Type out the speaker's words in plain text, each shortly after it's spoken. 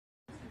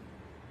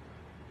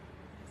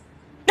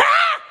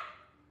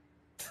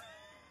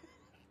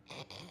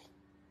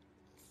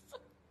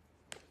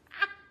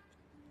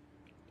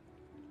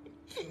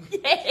You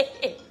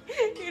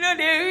know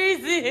the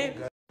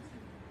reason.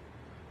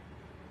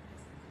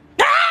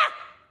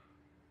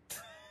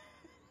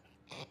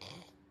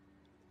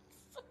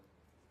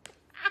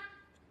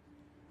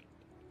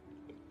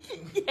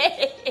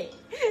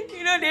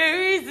 You know the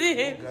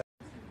reason.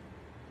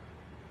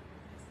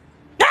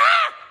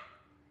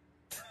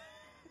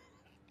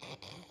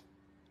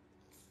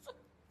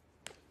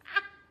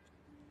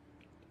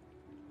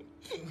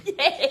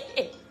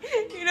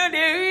 You know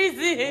the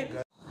reason.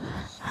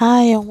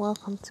 Hi and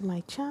welcome to my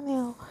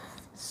channel.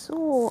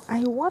 So I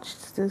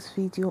watched this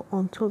video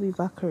on Tobi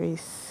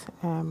Bakre's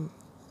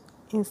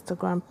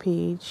Instagram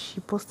page.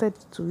 He posted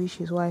to wish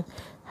his wife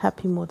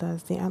happy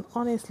Mother's Day, and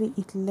honestly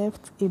it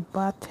left a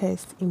bad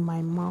taste in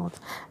my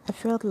mouth. I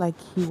felt like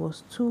he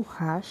was too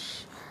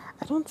harsh.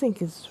 I don't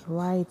think it's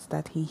right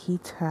that he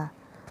hit her.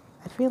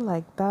 I feel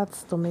like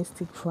that's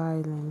domestic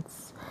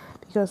violence,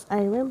 because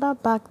I remember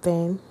back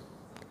then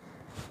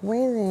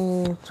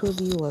when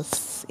Toby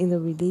was in a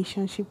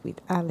relationship with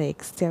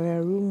Alex, there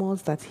were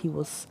rumors that he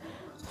was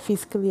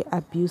physically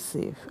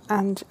abusive,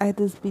 and I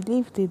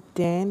disbelieved it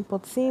then.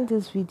 But seeing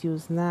these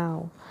videos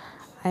now,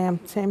 I am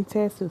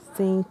tempted to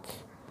think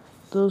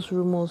those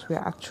rumors were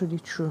actually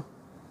true.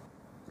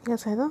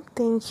 Because I don't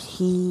think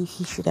he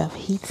should have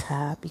hit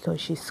her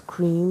because she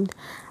screamed.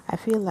 I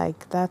feel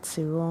like that's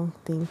a wrong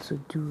thing to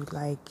do.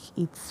 Like,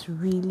 it's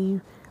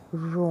really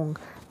wrong,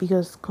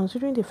 because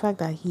considering the fact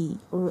that I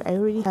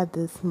already had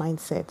this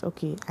mindset.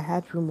 Okay, I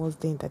had rumors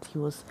then that he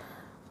was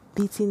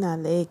beating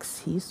Alex.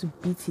 He used to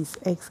beat his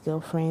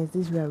ex-girlfriends.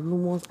 These were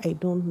rumors. I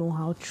don't know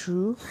how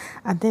true.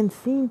 And then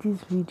seeing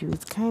this video,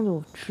 it kind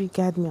of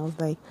triggered me. I was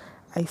like,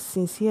 I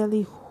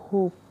sincerely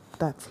hope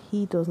that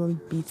he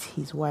doesn't beat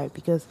his wife,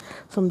 because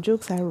some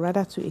jokes are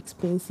rather too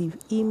expensive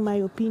in my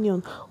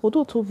opinion.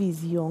 Although Toby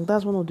is young,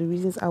 that's one of the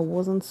reasons I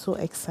wasn't so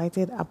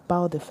excited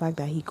about the fact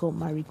that he got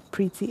married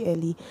pretty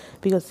early,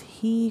 because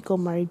he got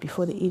married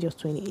before the age of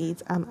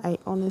 28, and I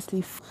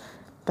honestly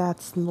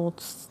that's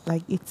not,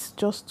 like, it's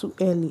just too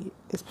early,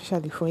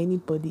 especially for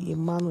anybody, a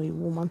man or a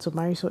woman, to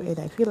marry so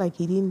early. I feel like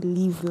he didn't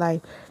live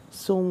life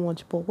so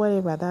much, but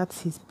whatever,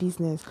 that's his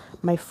business.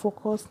 My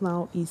focus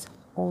now is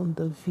on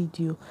the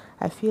video.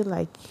 I feel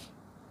like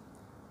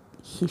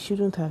he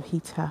shouldn't have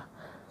hit her.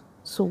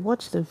 So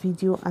watch the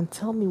video and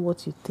tell me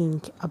what you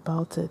think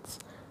about it.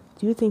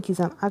 Do you think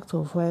it's an act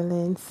of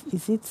violence?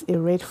 Is it a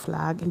red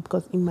flag?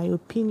 Because in my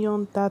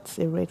opinion, that's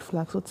a red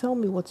flag. So tell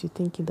me what you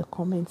think in the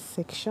comments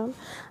section,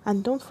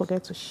 and don't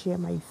forget to share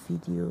my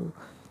video.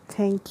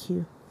 Thank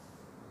you.